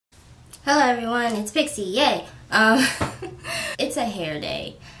Hello everyone, it's Pixie, yay! It's a hair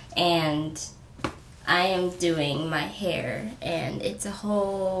day, and I am doing my hair, and it's a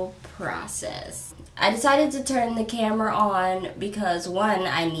whole process. I decided to turn the camera on because, one,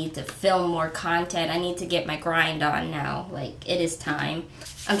 I need to film more content. I need to get my grind on now, like, it is time.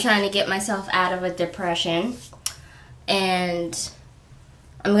 I'm trying to get myself out of a depression, and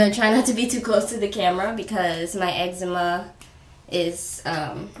I'm gonna try not to be too close to the camera because my eczema is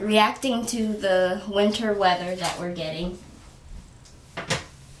reacting to the winter weather that we're getting,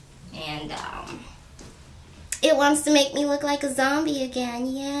 and it wants to make me look like a zombie again,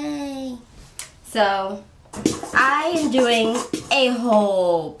 yay. So I am doing a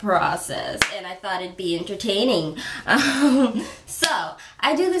whole process, and I thought it'd be entertaining. So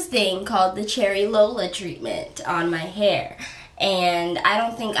I do this thing called the Cherry Lola treatment on my hair, and I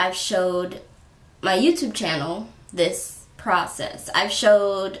don't think I've showed my YouTube channel this process. I've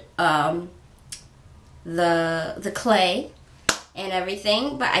showed the clay and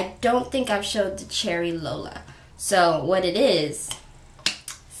everything, but I don't think I've showed the Cherry Lola. So what it is,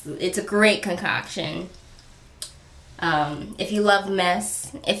 it's a great concoction. If you love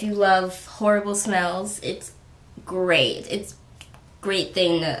mess, if you love horrible smells, it's great. It's a great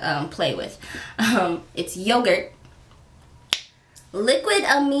thing to play with. It's yogurt, liquid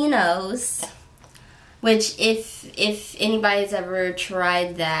aminos, which if anybody's ever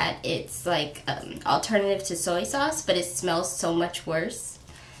tried that, it's like alternative to soy sauce, but it smells so much worse.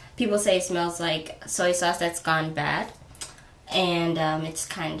 People say it smells like soy sauce that's gone bad, and it's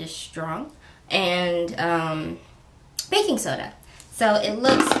kind of strong. And baking soda. So it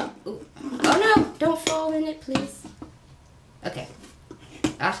looks, ooh, oh no, don't fall in it, please. Okay.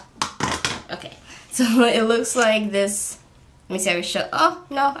 Okay. So it looks like this. Let me see if I show. Oh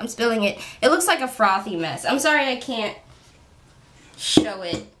no, I'm spilling it. It looks like a frothy mess. I'm sorry I can't show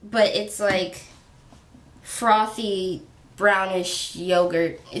it, but it's like frothy brownish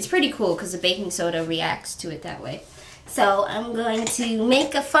yogurt. It's pretty cool because the baking soda reacts to it that way. So I'm going to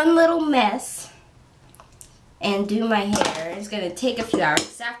make a fun little mess and do my hair. It's going to take a few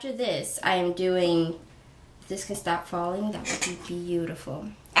hours. After this, I am doing, if this can stop falling, that would be beautiful.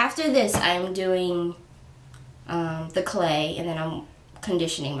 After this, I am doing the clay, and then I'm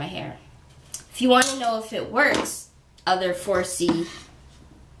conditioning my hair. If you want to know if it works, other 4C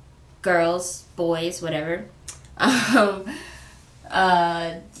girls, boys, whatever,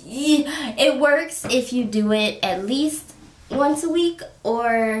 it works if you do it at least once a week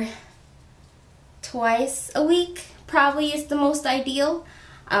or twice a week. Probably is the most ideal.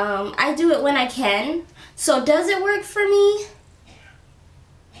 I do it when I can. So does it work for me?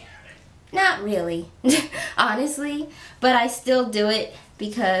 Not really, honestly, but I still do it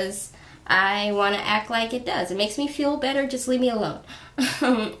because I want to act like it does. It makes me feel better, just leave me alone.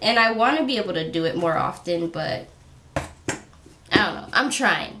 And I want to be able to do it more often, but I don't know. I'm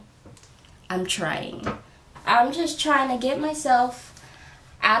trying. I'm just trying to get myself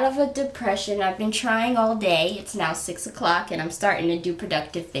out of a depression. I've been trying all day. It's now 6 o'clock and I'm starting to do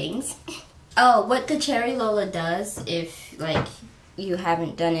productive things. Oh, what the Cherry Lola does, if like you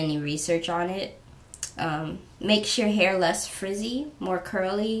haven't done any research on it, makes your hair less frizzy, more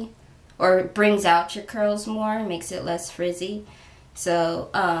curly, or brings out your curls more, makes it less frizzy. So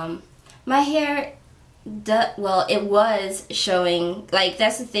my hair, well, it was showing, like,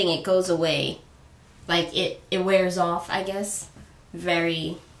 that's the thing, it goes away, like it wears off, I guess,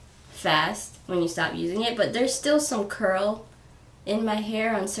 very fast when you stop using it, but there's still some curl in my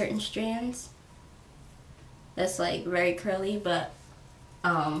hair on certain strands that's like very curly, but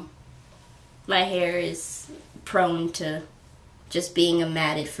my hair is prone to just being a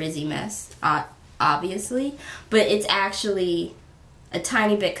matted, frizzy mess, obviously, but it's actually a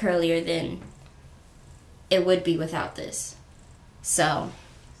tiny bit curlier than it would be without this. So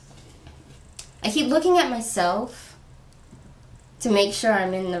I keep looking at myself to make sure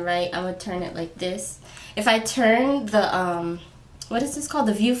I'm in the right. I'm gonna turn it like this. If I turn the what is this called,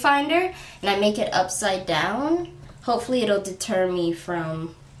 the viewfinder, and I make it upside down, hopefully it'll deter me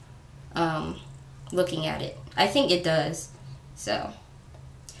from looking at it. I think it does. So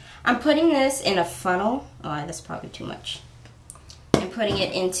I'm putting this in a funnel. Oh, that's probably too much. I'm putting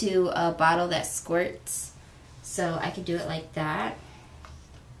it into a bottle that squirts, so I could do it like that,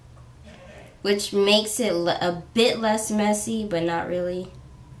 which makes it a bit less messy, but not really.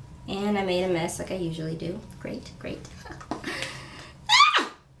 And I made a mess like I usually do. Great, great.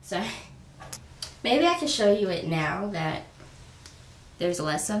 Sorry. Maybe I can show you it now that there's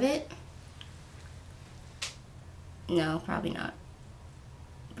less of it. No, probably not.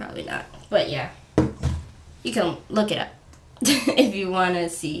 Probably not. But yeah, you can look it up if you want to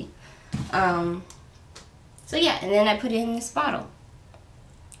see So yeah, and then I put it in this bottle.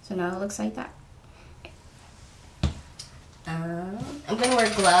 So now it looks like that. I'm gonna wear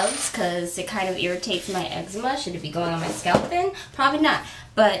gloves because it kind of irritates my eczema. Should it be going on my scalp then? Probably not.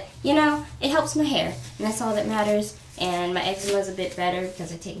 But, you know, it helps my hair. And that's all that matters. And my eczema is a bit better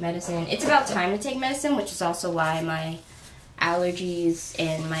because I take medicine. It's about time to take medicine, which is also why my allergies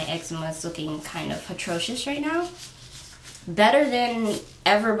and my eczema is looking kind of atrocious right now. Better than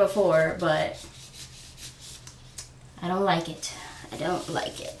ever before, but I don't like it. I don't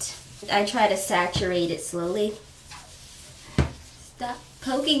like it. I try to saturate it slowly. Stop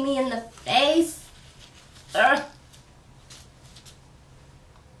poking me in the face. Ugh.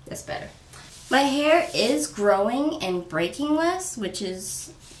 That's better. My hair is growing and breaking less, which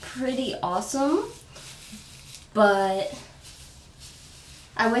is pretty awesome. But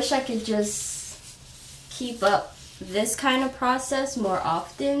I wish I could just keep up this kind of process more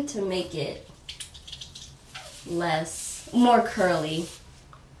often to make it more curly,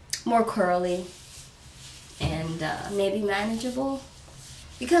 and maybe manageable.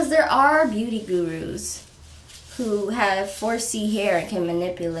 Because there are beauty gurus who have 4C hair and can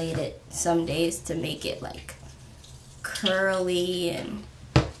manipulate it some days to make it like curly and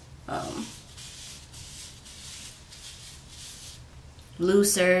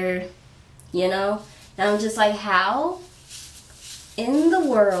looser, you know? And I'm just like, how in the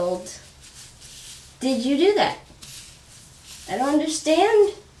world did you do that? I don't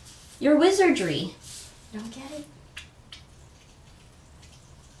understand your wizardry. I don't get it.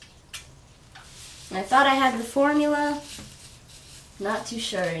 I thought I had the formula. Not too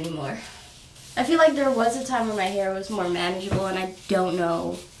sure anymore. I feel like there was a time when my hair was more manageable, and I don't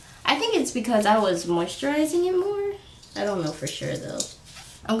know. I think it's because I was moisturizing it more. I don't know for sure though.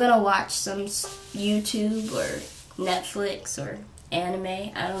 I'm gonna watch some YouTube or Netflix or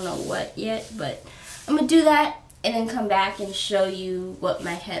anime. I don't know what yet, but I'm gonna do that and then come back and show you what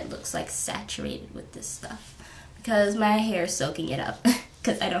my head looks like saturated with this stuff. Because my hair is soaking it up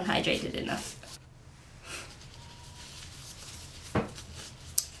because I don't hydrate it enough.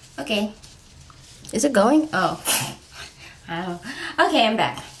 Okay. Is it going? Oh. Okay, I'm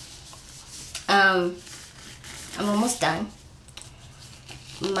back. I'm almost done.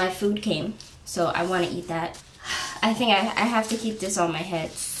 My food came, so I want to eat that. I think I have to keep this on my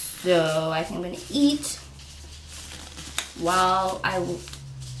head, so I think I'm going to eat while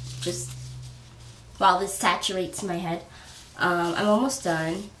this saturates my head. I'm almost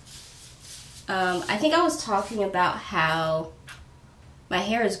done. I think I was talking about how my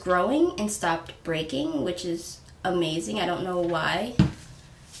hair is growing and stopped breaking, which is amazing. I don't know why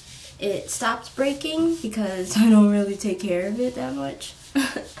it stopped breaking because I don't really take care of it that much.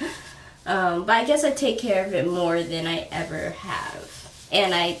 But I guess I take care of it more than I ever have.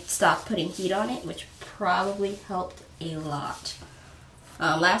 And I stopped putting heat on it, which probably helped a lot.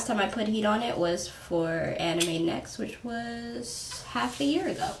 Last time I put heat on it was for Anime Next, which was half a year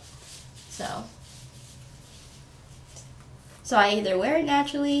ago. So I either wear it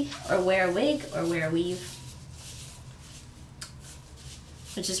naturally, or wear a wig, or wear a weave.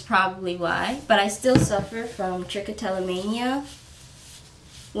 Which is probably why. But I still suffer from trichotillomania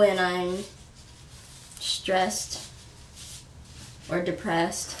when I'm stressed, or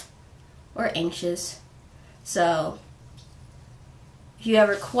depressed, or anxious. So if you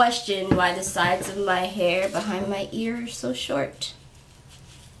ever question why the sides of my hair behind my ear are so short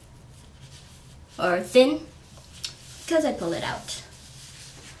or thin, because I pull it out.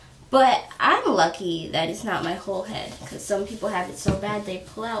 But I'm lucky that it's not my whole head, because some people have it so bad they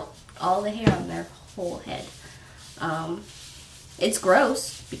pull out all the hair on their whole head. It's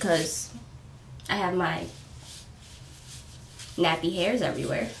gross because I have my nappy hairs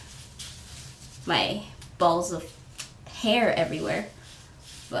everywhere, my balls of hair everywhere,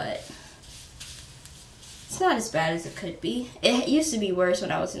 but it's not as bad as it could be. It used to be worse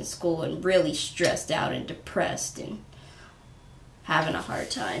when I was in school and really stressed out and depressed and having a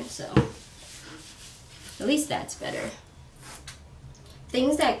hard time, so at least that's better.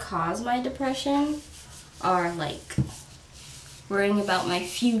 Things that cause my depression are like worrying about my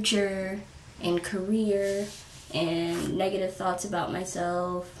future and career and negative thoughts about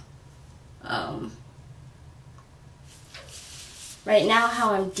myself. Right now,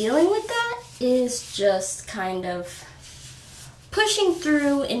 how I'm dealing with that is just kind of pushing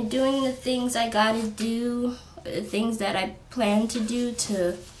through and doing the things I gotta do, the things that I plan to do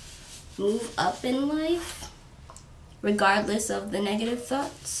to move up in life, regardless of the negative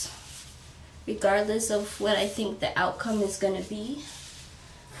thoughts, regardless of what I think the outcome is gonna be,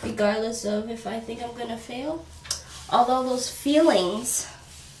 regardless of if I think I'm gonna fail. Although those feelings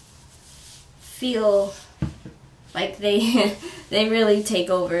feel like they they really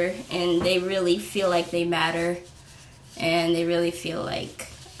take over, and they really feel like they matter, and they really feel like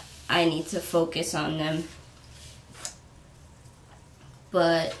I need to focus on them.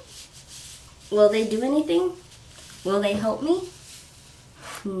 But will they do anything? Will they help me?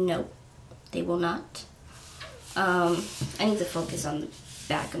 No, they will not. I need to focus on the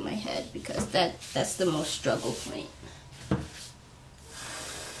back of my head because that's the most struggle point.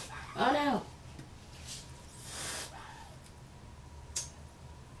 Oh no.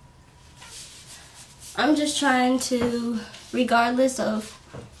 I'm just trying to, regardless of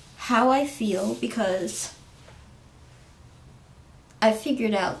how I feel, because I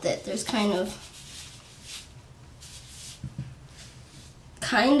figured out that there's kind of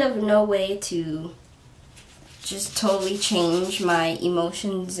no way to just totally change my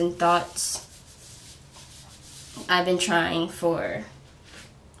emotions and thoughts. I've been trying for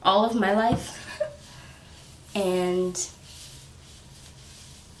all of my life, and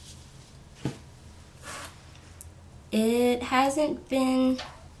it hasn't been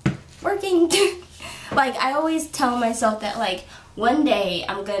working. Like, I always tell myself that, like, one day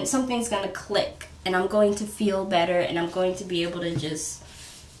something's gonna click, and I'm going to feel better, and I'm going to be able to just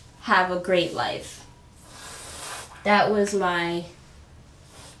have a great life. That was my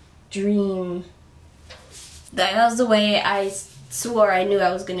dream. That was the way I swore I knew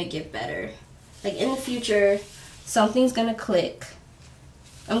I was gonna get better. Like, in the future, something's gonna click.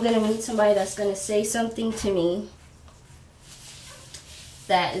 I'm gonna meet somebody that's gonna say something to me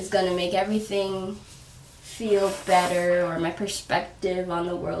that is gonna make everything feel better, or my perspective on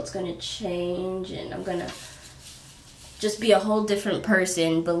the world's gonna change, and I'm gonna just be a whole different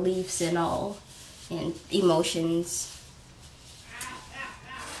person, beliefs and all, and emotions.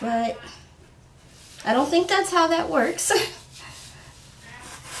 But I don't think that's how that works.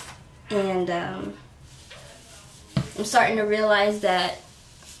 And I'm starting to realize that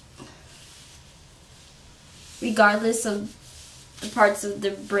regardless of the parts of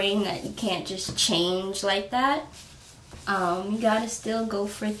the brain that you can't just change like that, you gotta still go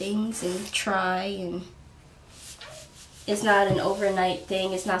for things and try, and it's not an overnight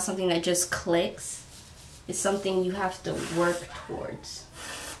thing. It's not something that just clicks. It's something you have to work towards.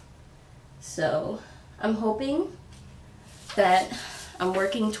 So I'm hoping that I'm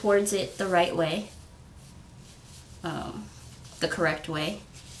working towards it the right way, the correct way,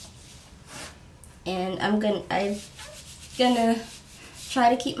 and I'm gonna try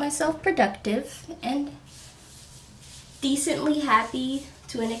to keep myself productive and decently happy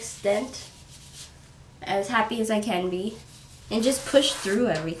to an extent, as happy as I can be, and just push through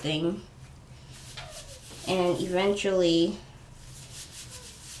everything. And eventually,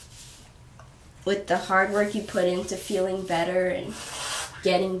 with the hard work you put into feeling better and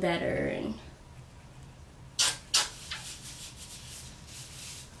getting better and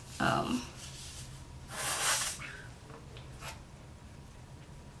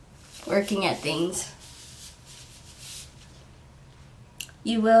working at things,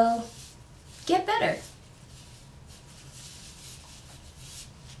 you will get better.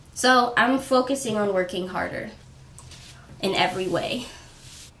 So I'm focusing on working harder in every way.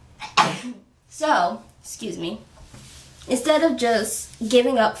 So, excuse me, instead of just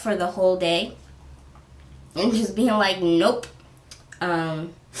giving up for the whole day and just being like, nope,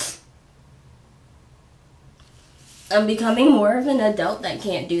 I'm becoming more of an adult that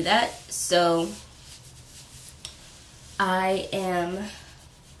can't do that. So I am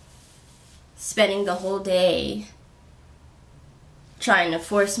spending the whole day trying to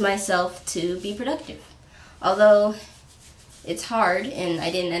force myself to be productive. Although it's hard, and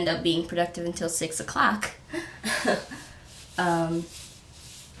I didn't end up being productive until 6 o'clock. I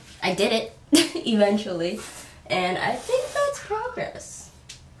did it eventually, and I think that's progress.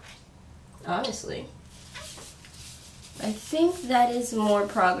 Honestly, I think that is more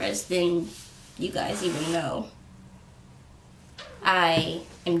progress than you guys even know. I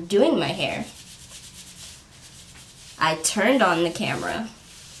am doing my hair. I turned on the camera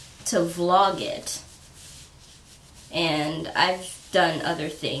to vlog it. And I've done other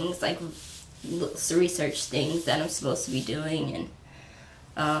things, like research things that I'm supposed to be doing,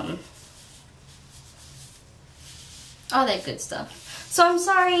 and all that good stuff. So I'm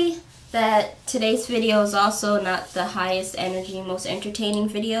sorry that today's video is also not the highest energy, most entertaining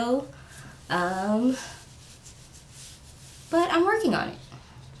video. But I'm working on it.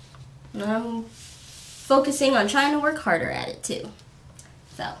 And I'm focusing on trying to work harder at it too.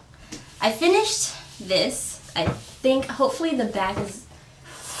 So, I finished this. I think hopefully the back is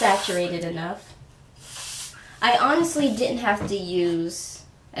saturated enough. I honestly didn't have to use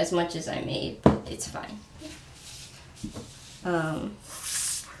as much as I made, but it's fine. I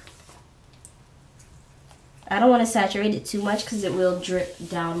don't want to saturate it too much because it will drip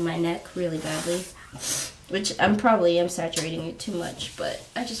down my neck really badly. Which I'm probably am saturating it too much, but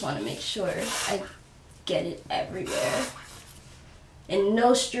I just want to make sure I get it everywhere. And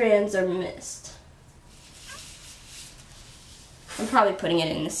no strands are missed. I'm probably putting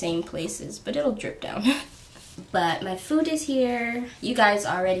it in the same places, but it'll drip down. But my food is here. You guys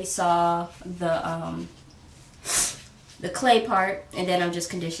already saw the clay part, and then I'm just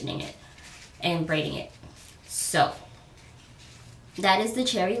conditioning it and braiding it. So, that is the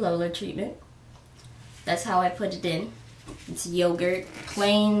cherry Lola treatment. That's how I put it in. It's yogurt,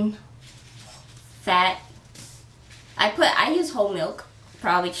 plain, fat. I use whole milk.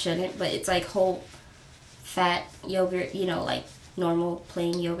 Probably shouldn't, but it's like whole fat yogurt, you know, like normal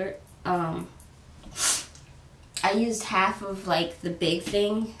plain yogurt. I used half of like the big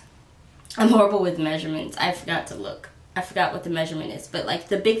thing. I'm horrible with measurements. I forgot to look. I forgot what the measurement is, but like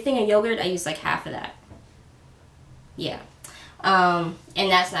the big thing of yogurt, I used like half of that. Yeah. And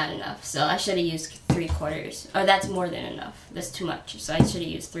that's not enough, so I should have used 3/4. Or that's more than enough. That's too much, so I should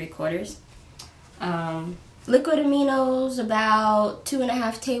have used 3/4. Liquid aminos, about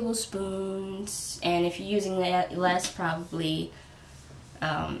 2.5 tablespoons, and if you're using less, probably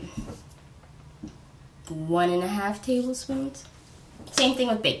 1.5 tablespoons. Same thing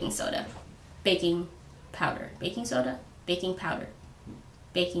with baking soda, baking powder, baking soda, baking powder,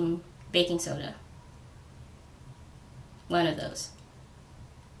 baking soda. One of those.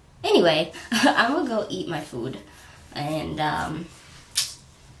 Anyway, I'm gonna go eat my food, and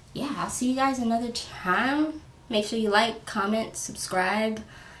yeah, I'll see you guys another time. Make sure you like, comment, subscribe.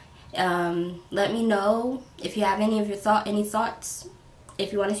 Let me know if you have any thoughts.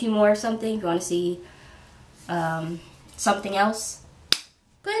 If you want to see more of something, if you want to see something else,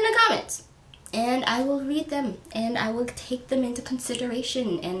 put it in the comments, and I will read them, and I will take them into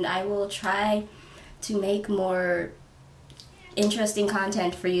consideration, and I will try to make more interesting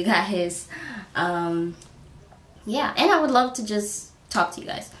content for you guys. Yeah, and I would love to just talk to you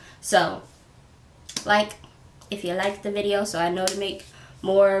guys. So, like, if you liked the video, so I know to make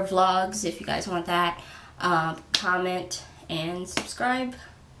more vlogs if you guys want that. Comment and subscribe,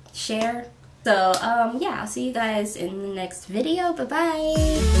 share. So, yeah, I'll see you guys in the next video.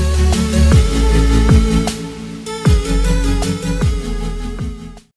 Bye-bye.